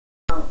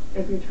Well,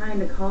 if you're trying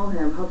to call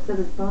him, Hope said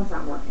his phone's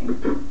not working.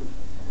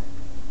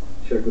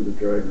 Check with the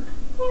driver.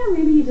 Yeah,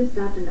 maybe he just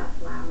stopped and got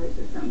flowers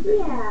or something.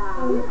 Yeah.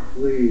 Oh,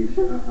 please.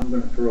 I'm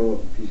going to throw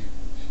up if he's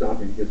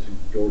stopping to get some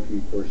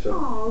doorkey or something.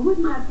 Oh,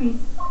 wouldn't that be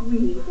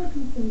sweet? That'd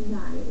be so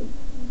nice.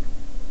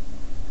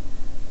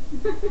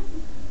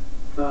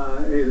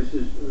 Hey, this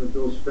is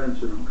Bill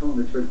Spencer. I'm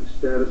calling to check the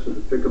status of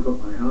the pickup at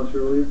my house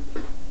earlier.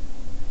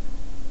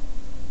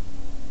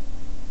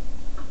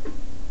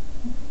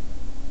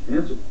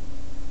 Canceled?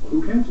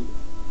 Who canceled it?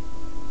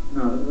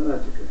 No,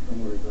 that's okay.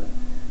 Don't worry about it.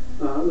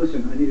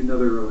 Listen, I need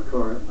another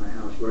car at my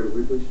house right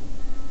away, please.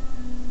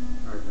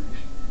 All right, thanks.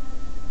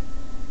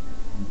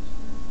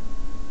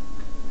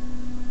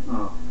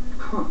 Oh,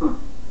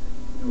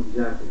 I know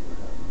exactly what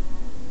happened.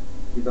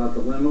 He thought the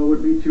limo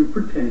would be too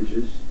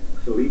pretentious,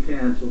 so he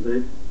canceled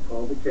it,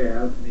 called the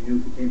cab, and he knew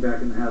if he came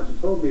back in the house and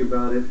told me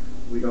about it,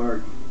 we'd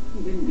argue.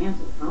 You didn't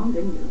answer the phone,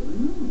 didn't you?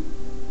 No.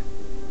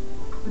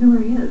 I wonder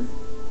where he is.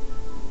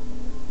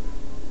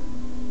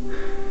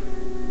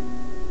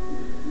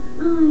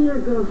 Oh, your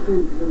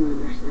girlfriend will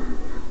understand.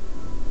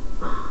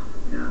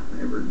 Yeah, I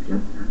never get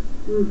that.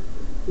 You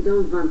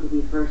don't want to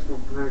be first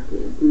at party.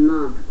 It's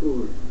not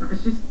cool.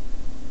 It's just,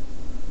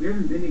 we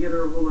haven't been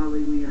together a whole lot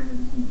lately, and I have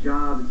this new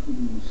job that's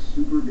keeping me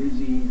super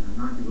busy, and I'm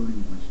not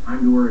devoting as much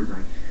time to her as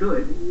I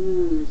should.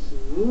 She's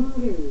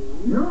angry.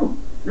 No,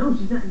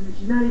 she's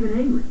not even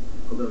angry.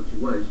 Although if she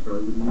was, she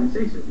probably wouldn't even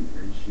say so,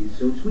 because she's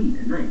so sweet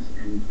and nice,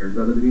 and cares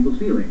about other people's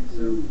feelings,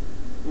 so...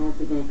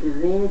 That's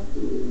aggressive,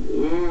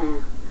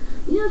 yeah.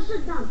 You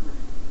should dump her.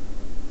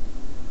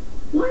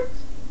 What?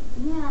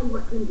 Yeah,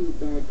 you can do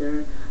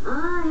better.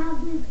 I have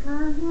this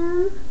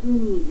cousin who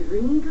needs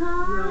green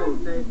card.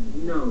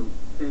 No,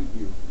 thank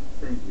you.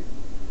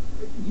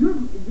 You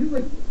have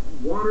like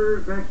water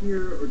back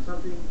here or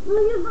something?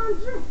 Well, you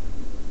want drink?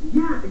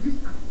 Yeah, I'm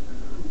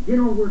getting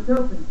all worked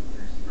up and...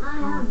 I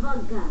have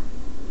vodka.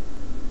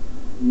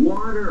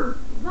 Water.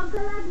 Vodka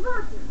like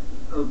water.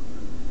 Oh.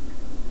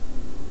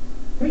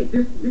 Hey,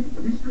 this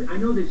street, I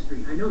know this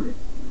street,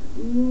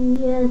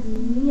 Yes,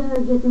 we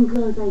are getting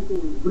close, I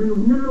think.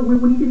 No,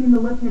 when you get in the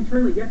left-hand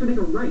turn lane, you have to make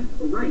a right.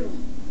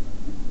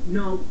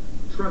 No,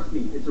 trust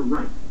me, it's a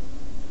right.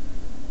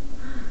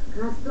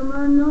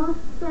 Customer no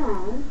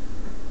fast.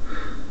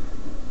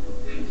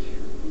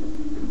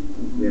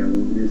 Yeah,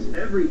 we'll miss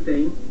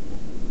everything.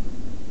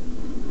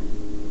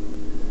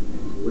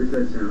 What does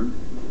that sound?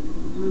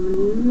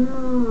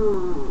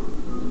 No.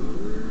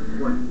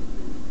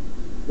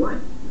 What?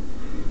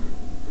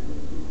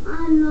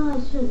 I know I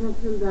should have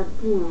filled that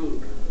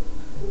tank.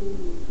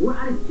 What,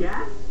 out of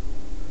gas?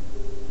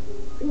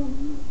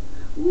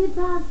 We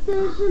passed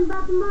station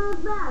back miles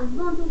back.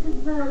 Won't take us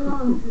very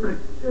long to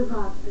drive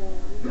up there.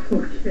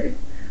 Okay,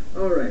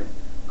 alright,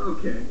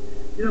 okay.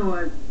 You know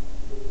what?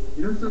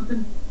 You know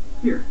something?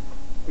 Here,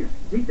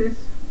 take this.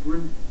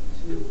 1,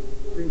 2,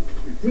 3. Here,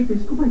 take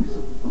this. Go buy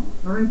yourself a phone.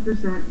 Alright,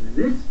 there's that. And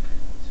this is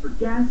for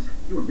gas.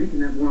 You are making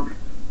that walk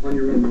on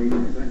your own, lady.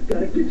 I've got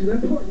to get to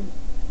that party.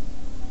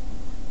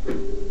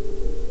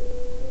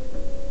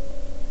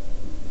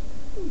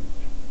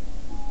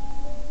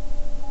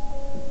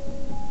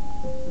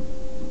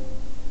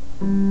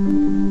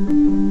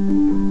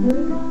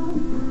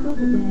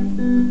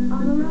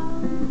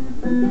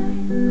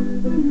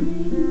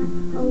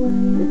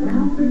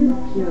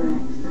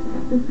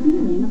 The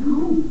feeling of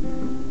home.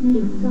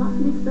 Making soft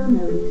mixed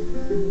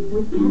melodies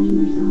with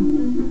cashmere songs.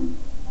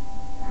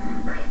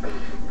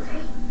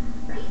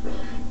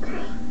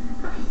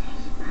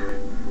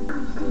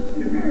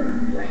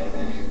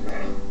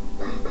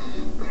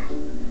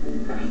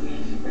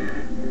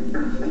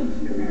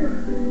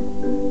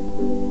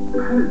 I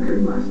had a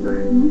dream last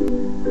night.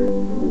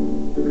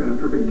 Got a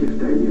perfect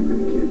gift idea for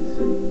the kids.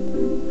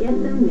 Get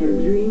them their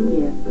dream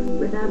gift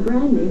with our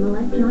brand name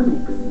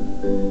electronics.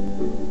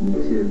 Me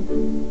too.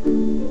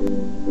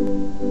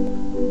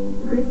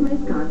 Christmas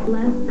costs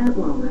less at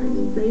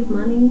Walmart. Save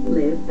money,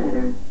 live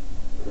better.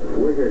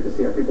 We're here to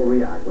see how people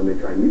react when they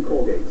try new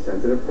Colgate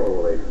Sensitive Pro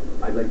Relief.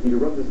 I'd like you to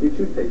rub this new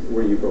toothpaste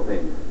where you feel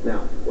pain.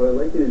 Now, what I'd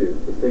like you to do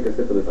is take a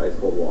sip of this ice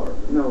cold water.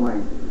 No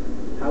way.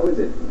 How is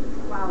it?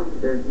 Wow,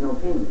 there's no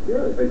pain.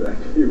 Good. It's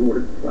actually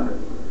worked fine.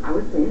 I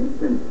would say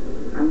instant.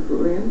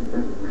 Absolutely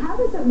instant. How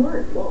does it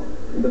work? Well,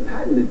 the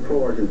patented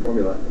Pro-Argent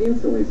formula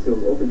instantly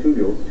seals open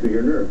tubules to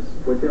your nerves.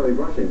 With daily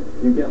brushing,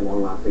 you get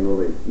long-lasting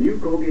relief. New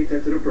Colgate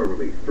Sensitive Pro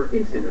Relief for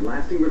instant and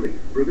lasting relief.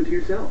 Prove it to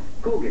yourself.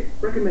 Colgate,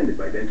 recommended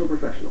by dental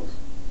professionals.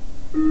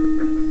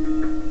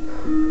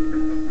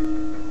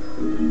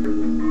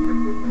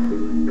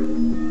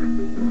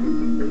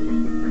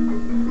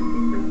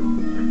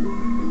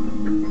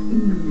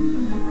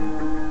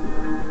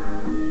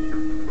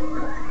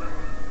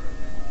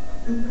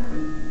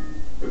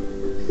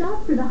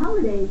 Shop for the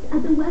holidays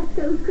at the West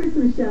Coast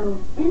Christmas Show.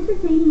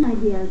 Entertaining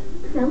ideas,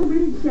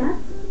 celebrated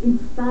chefs,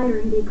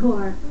 inspiring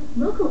decor,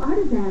 local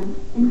artisans,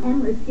 and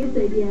endless gift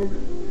ideas.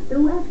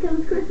 The West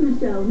Coast Christmas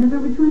Show,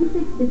 November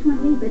 26th to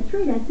 28th at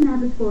Trade X in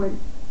Abbotsford.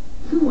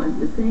 Who wants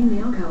the same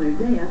nail color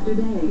day after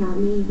day? Not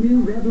me.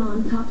 New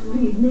Revlon Top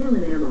Speed Nail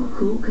Enamel.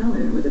 Cool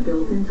color with a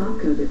built-in top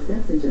coat that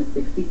sets in just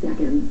 60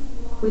 seconds.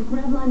 With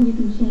Revlon, you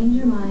can change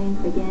your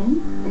mind again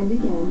and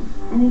again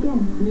and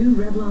again. New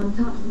Revlon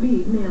Top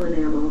Speed Nail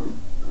Enamel.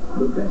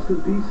 The Best of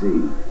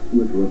DC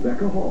with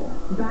Rebecca Hall.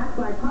 Backed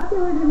by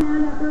popular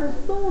demand after a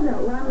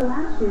sold-out run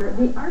last year,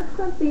 the Arts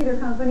Club Theater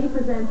Company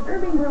presents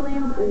Irving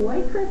Berlin's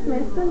White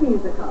Christmas, the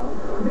musical.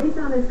 Based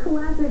on his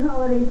classic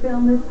holiday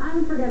film, this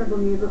unforgettable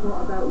musical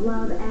about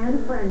love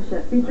and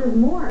friendship features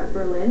more of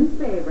Berlin's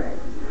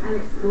favorites and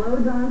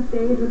explodes on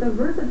stage with a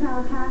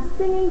versatile cast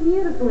singing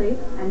beautifully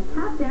and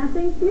tap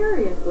dancing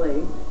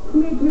furiously.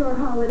 Make your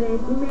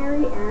holidays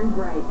merry and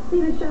bright.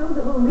 See the show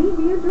that will leave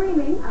you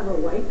dreaming of a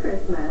white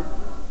Christmas.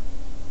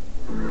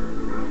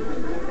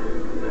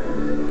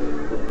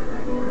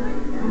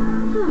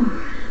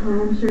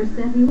 Well, I'm sure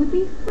Steffi would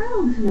be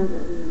thrilled to know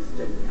that Leo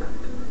stood me up.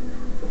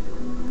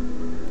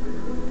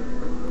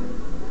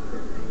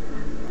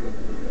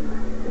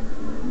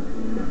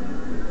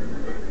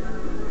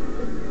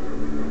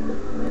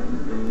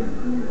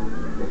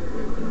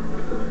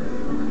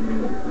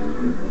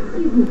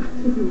 Excuse me.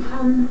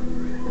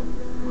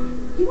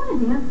 Do you want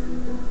to dance?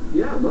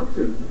 Yeah, I'd love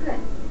to. Good.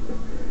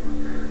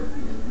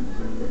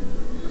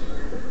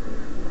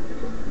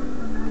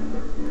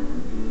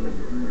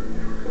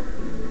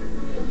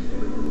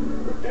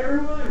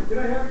 Everyone, can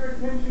I have your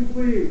attention,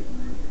 please?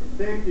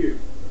 Thank you.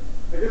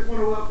 I just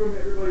want to welcome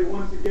everybody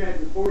once again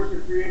to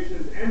Forrester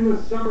Creations'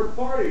 Endless Summer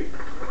Party.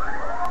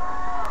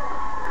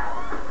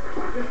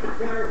 Just to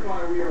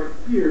clarify, we are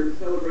here to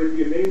celebrate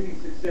the amazing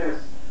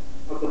success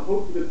of the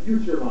Hope for the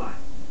Future line.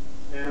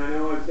 And I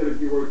know I've said a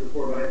few words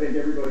before, but I think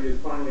everybody has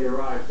finally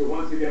arrived. So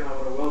once again, I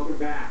want to welcome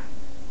back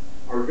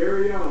our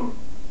very own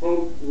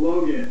Hope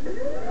Logan.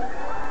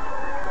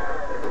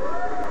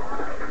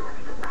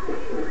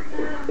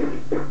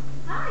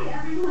 Hi,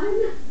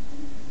 everyone.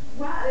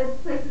 Wow, this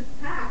place is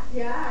packed.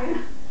 Yeah,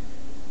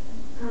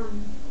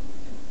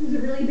 this is a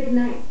really big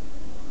night.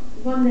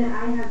 One that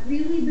I have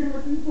really been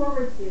looking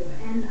forward to,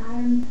 and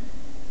I'm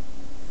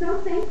so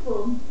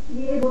thankful to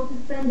be able to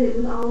spend it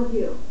with all of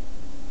you.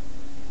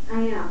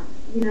 I am.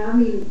 You know, I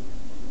mean,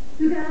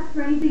 who could ask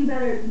for anything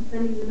better than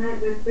spending the night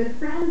with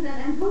friends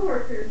and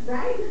coworkers,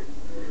 right?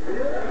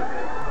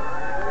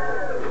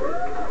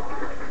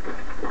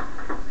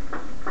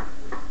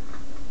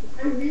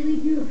 I really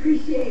do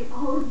appreciate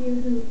all of you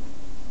who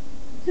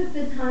took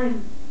the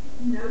time,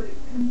 you know, to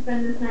come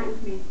spend this night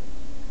with me.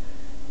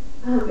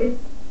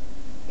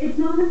 It's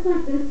moments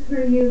like this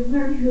where you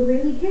learn who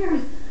really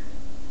cares.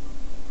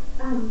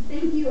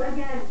 Thank you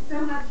again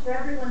so much for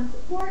everyone's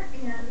support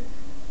and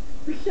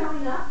for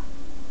showing up.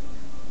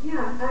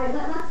 Yeah,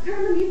 let's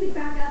turn the music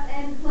back up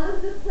and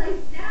close this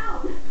place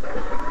down.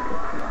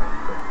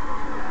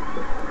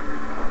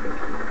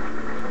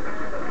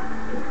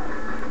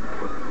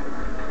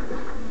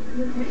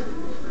 You okay?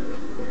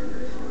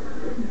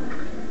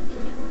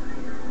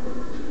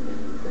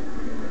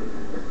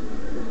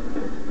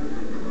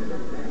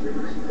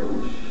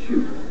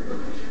 Shoot.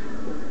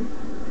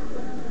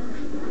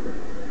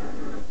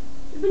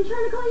 I've been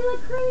trying to call you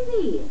like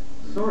crazy.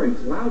 Sorry,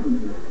 it's loud in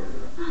here.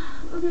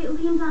 Okay,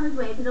 Liam's on his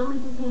way. It could only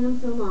detain him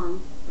so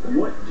long.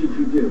 What did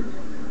you do?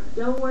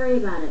 Don't worry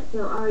about it.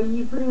 So are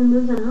you putting the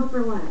moves on Hope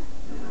or what?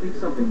 I think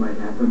something might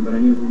happen, but I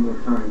need a little more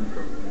time.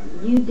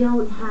 You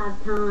don't have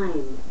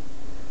time.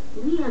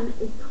 Liam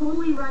is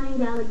totally running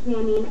down the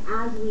canyon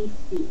as we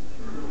speak.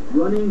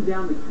 Running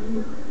down the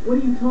canyon? What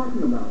are you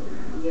talking about?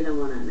 You don't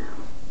want to know.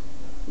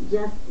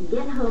 Just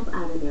get Hope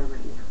out of there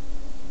right now.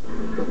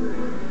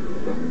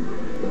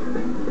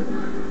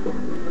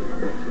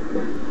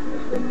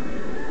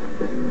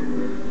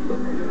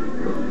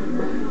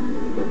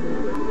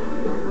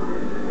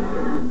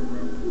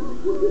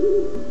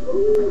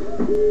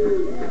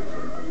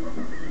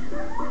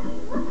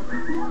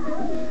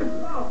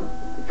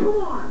 Come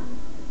on!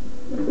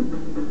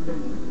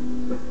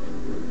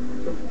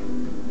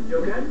 You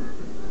okay?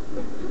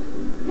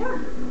 Yeah.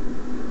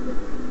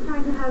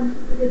 Trying to have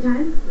a good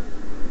time.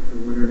 You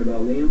wondering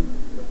about Liam?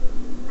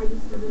 I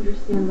just don't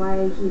understand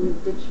why he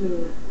would ditch me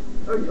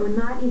or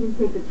not even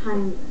take the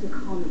time to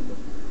call me.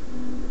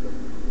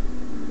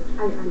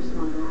 I just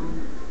want to go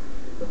home.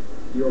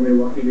 You want me to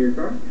walk you to your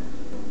car?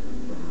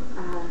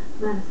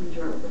 Madison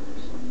drove.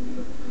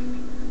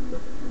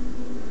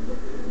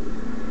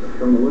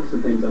 From the looks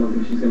of things, I don't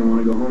think she's going to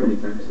want to go home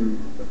anytime soon.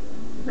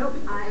 Nope,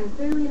 I'm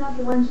clearly not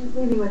the one she's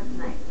leaving with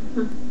tonight.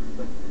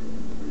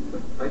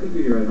 I can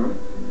give you a ride home.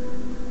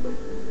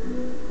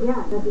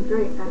 Yeah, that'd be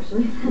great,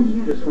 actually.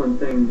 Yeah. Just one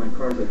thing, my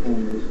car's at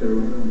home. I just got to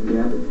run home and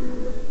grab it.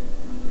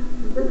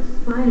 That's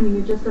fine. I mean,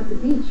 you're just up the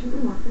beach. You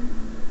can walk there.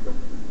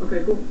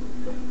 Okay, cool.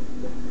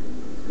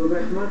 Let's go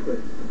back to my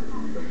place.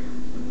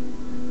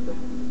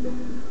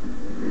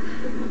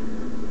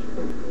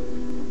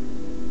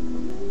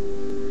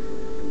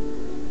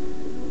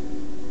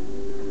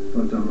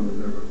 Don't tell me I was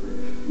never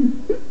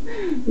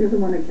leave. You're the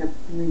one that kept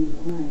pouring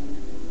wine.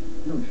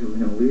 No, she was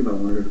going to leave. I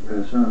wanted her to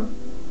pass out.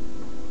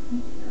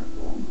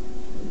 Careful.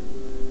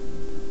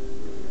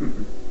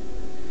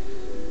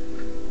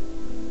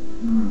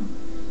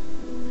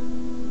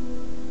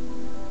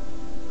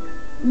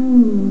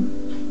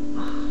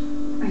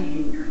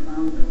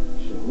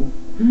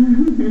 No,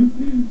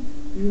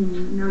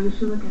 you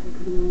should look at it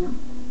for the email.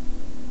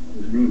 It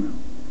was an email.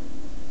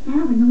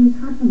 Yeah, but nobody's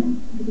heard from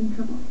him. He'd be in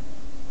trouble.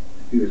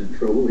 If he was in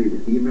trouble, he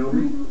would email I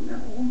me. don't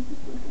know.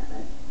 Just look at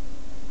it.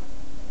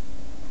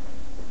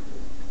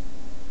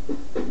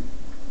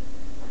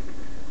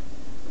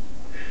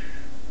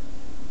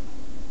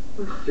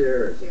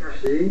 Jared.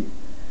 See?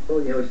 Oh,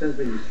 you know, he sends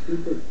me these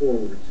stupid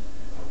forwards.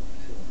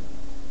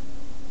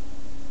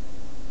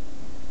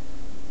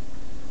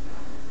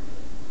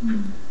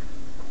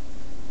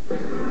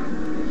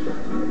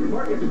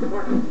 Marcus.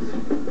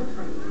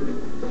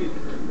 Excuse me.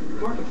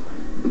 Marcus.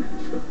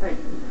 Hey.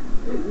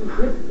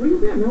 Where you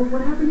been? No,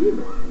 what happened to you?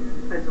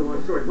 That's a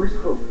long story. Where's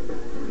Hope?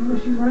 Oh,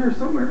 she's around here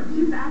somewhere.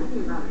 She was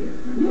asking about you.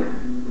 Yeah.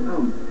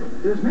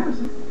 There's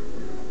Madison.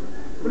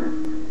 Where?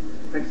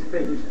 Thanks.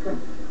 Thank you.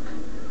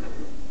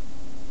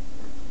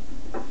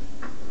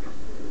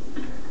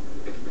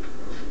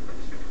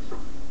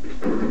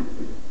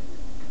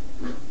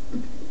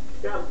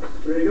 Yeah.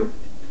 Ready to go?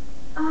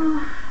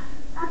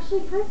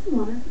 Actually, can I have some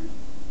water?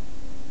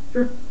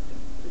 Sure.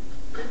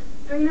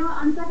 Or you know what,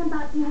 on second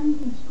thought, do you have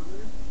anything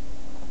stronger?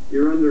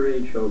 You're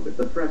underage, Hope. If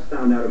the press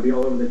found out, it'd be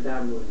all over the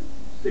tabloids.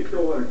 Stick to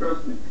water,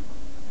 trust me.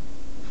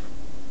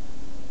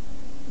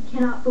 I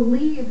cannot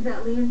believe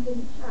that Liam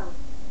didn't show.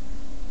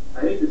 I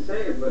hate to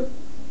say it, but I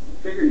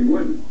figured he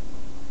wouldn't.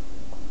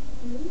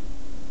 Really?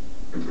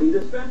 He's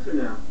a Spencer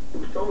now.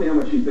 He told me how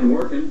much he's been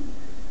working.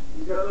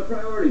 He's got other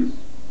priorities.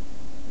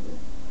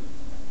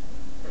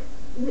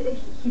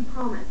 He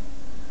promised.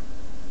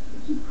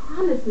 He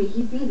promised me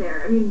he'd be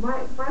there. I mean,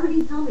 why would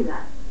he tell me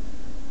that?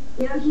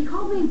 You know, he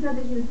called me and said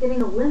that he was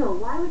getting a limo.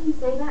 Why would he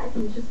say that if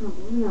he was just going to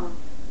blow me off?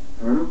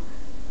 I don't know.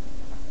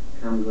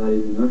 I'm glad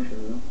he's no show,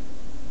 though.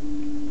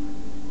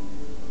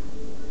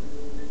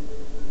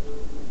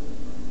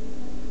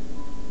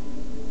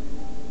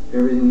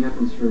 Everything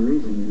happens for a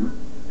reason, you know?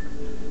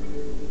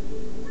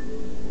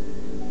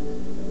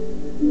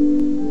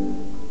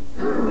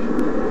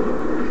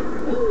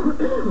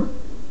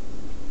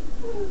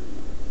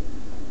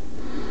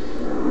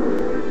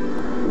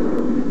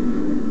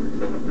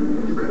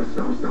 You gotta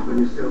stop stopping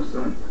yourself,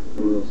 son.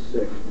 I'm a little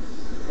sick.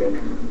 Sick?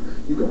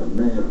 You got a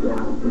man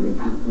down bringing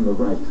people from the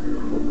right. A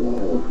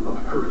wall of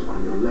hurt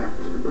on your left.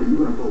 But are you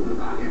gonna fold the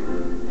pocket? No.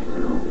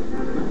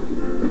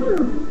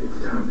 It's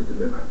time to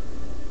deliver.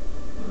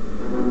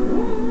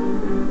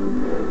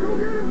 Go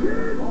get him,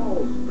 kid!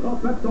 Balls.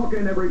 Off that talk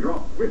in every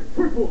drop. With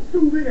triple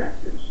soothing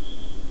action.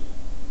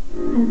 As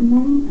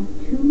many as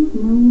 2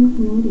 million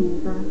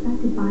Canadians are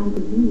affected by a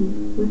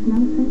disease with no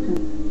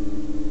symptoms.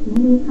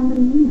 Maybe it's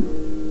somebody you know.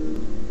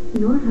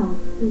 Your health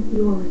is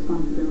your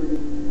responsibility.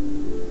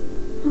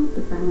 Stop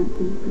the silent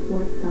thief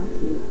before it stops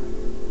you.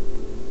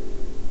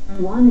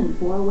 1 in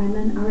 4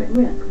 women are at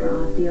risk for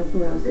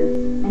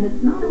osteoporosis, and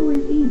it's not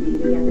always easy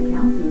to get the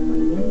calcium we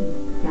need.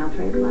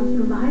 Caltrate Plus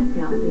provides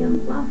calcium,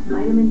 plus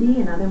vitamin D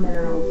and other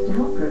minerals to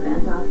help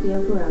prevent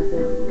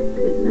osteoporosis.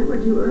 It's never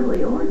too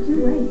early or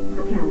too late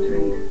for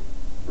Caltrate.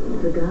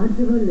 The gods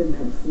of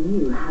Olympus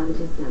knew how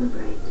to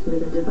celebrate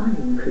with a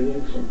divine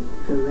creation,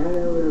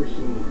 Ferrero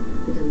Rocher,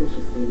 the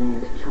deliciously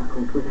layered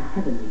chocolate with a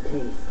heavenly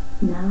taste.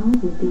 Now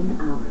within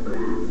our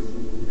grasp,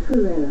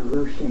 Ferrero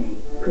Rocher.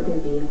 Could there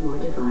be a more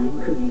divine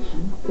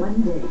creation?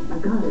 One day, a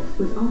goddess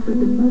was offered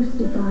the most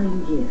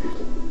divine gift.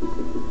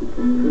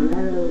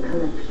 Ferrero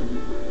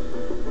Collection.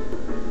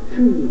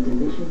 3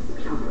 delicious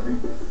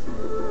chocolates.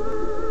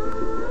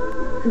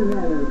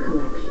 Ferrero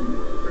Collection.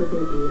 Could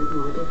there be a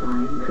more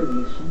divine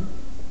creation?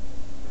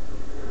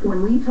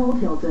 When we told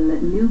Hilton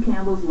that new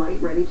Campbell's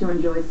Light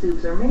ready-to-enjoy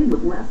soups are made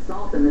with less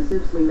salt than the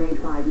soups we made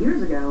 5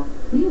 years ago,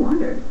 he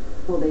wondered,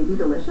 will they be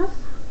delicious?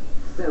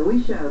 So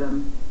we showed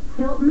him.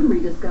 Hilton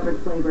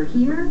rediscovered flavor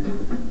here,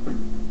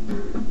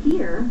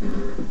 here,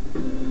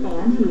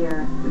 and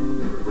here.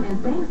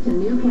 And thanks to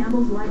new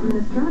Campbell's Light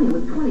Minestrone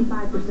with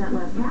 25%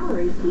 less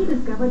calories, he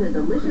discovered a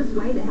delicious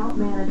way to help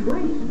manage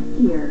weight.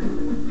 Here.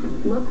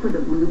 Look for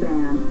the blue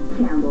band.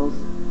 Campbell's.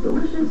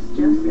 Delicious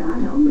just got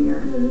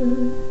healthier.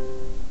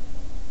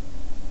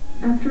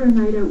 After a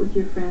night out with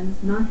your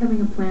friends, not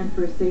having a plan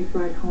for a safe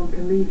ride home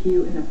can leave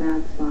you in a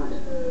bad spot.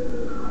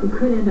 You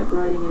could end up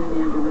riding in an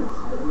ambulance,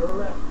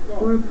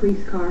 or a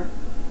police car,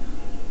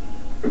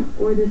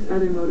 or this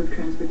other mode of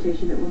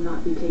transportation that will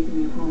not be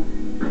taking you home.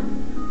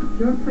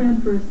 Your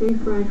plan for a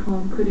safe ride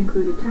home could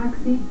include a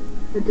taxi,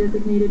 a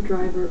designated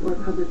driver, or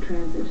public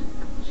transit.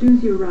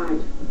 Choose your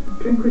ride.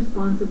 Drink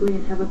responsibly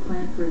and have a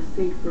plan for a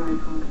safe ride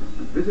home.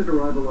 Visit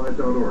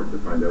ArriveAlive.org to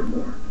find out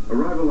more.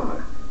 Arrive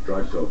Alive.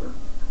 Drive sober.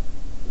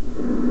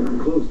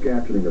 Closed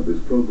captioning of this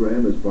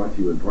program is brought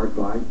to you in part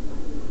by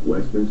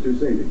Westminster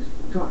Savings.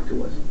 Talk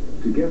to us.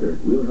 Together,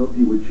 we'll help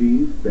you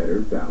achieve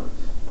better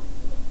balance.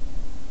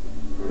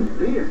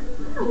 Leah!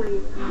 Holy,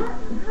 what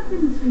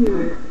happened to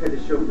you? I had to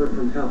chauffeur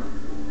from hell.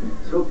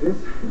 So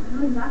pissed.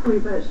 Not exactly,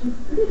 but she's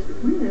pretty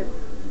disappointed.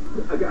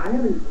 I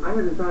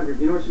haven't found her.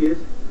 You know where she is?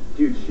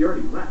 Dude, she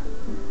already left.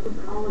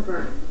 With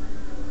Oliver.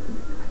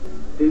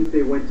 I think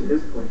they went to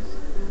this place.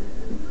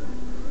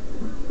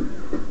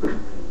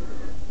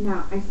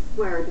 No, I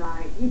swear,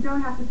 Donna, you don't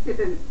have to tip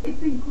him.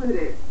 It's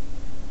included.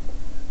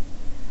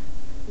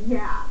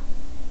 Yeah,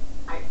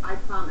 I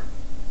promise.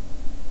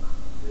 Oh,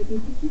 I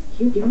think he's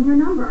cute. Give him your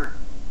number.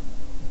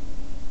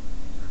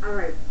 All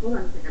right, hold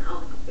on a second. I'll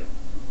help you.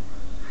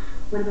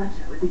 What about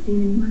Joe? Has he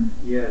seen anyone?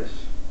 Yes,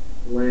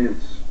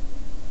 Lance.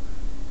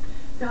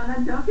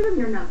 Donna, don't give him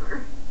your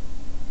number.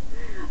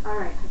 All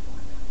right,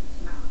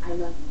 I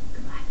love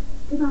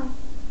you. Goodbye.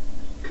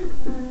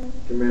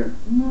 Come here.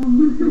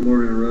 No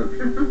more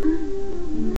interruptions.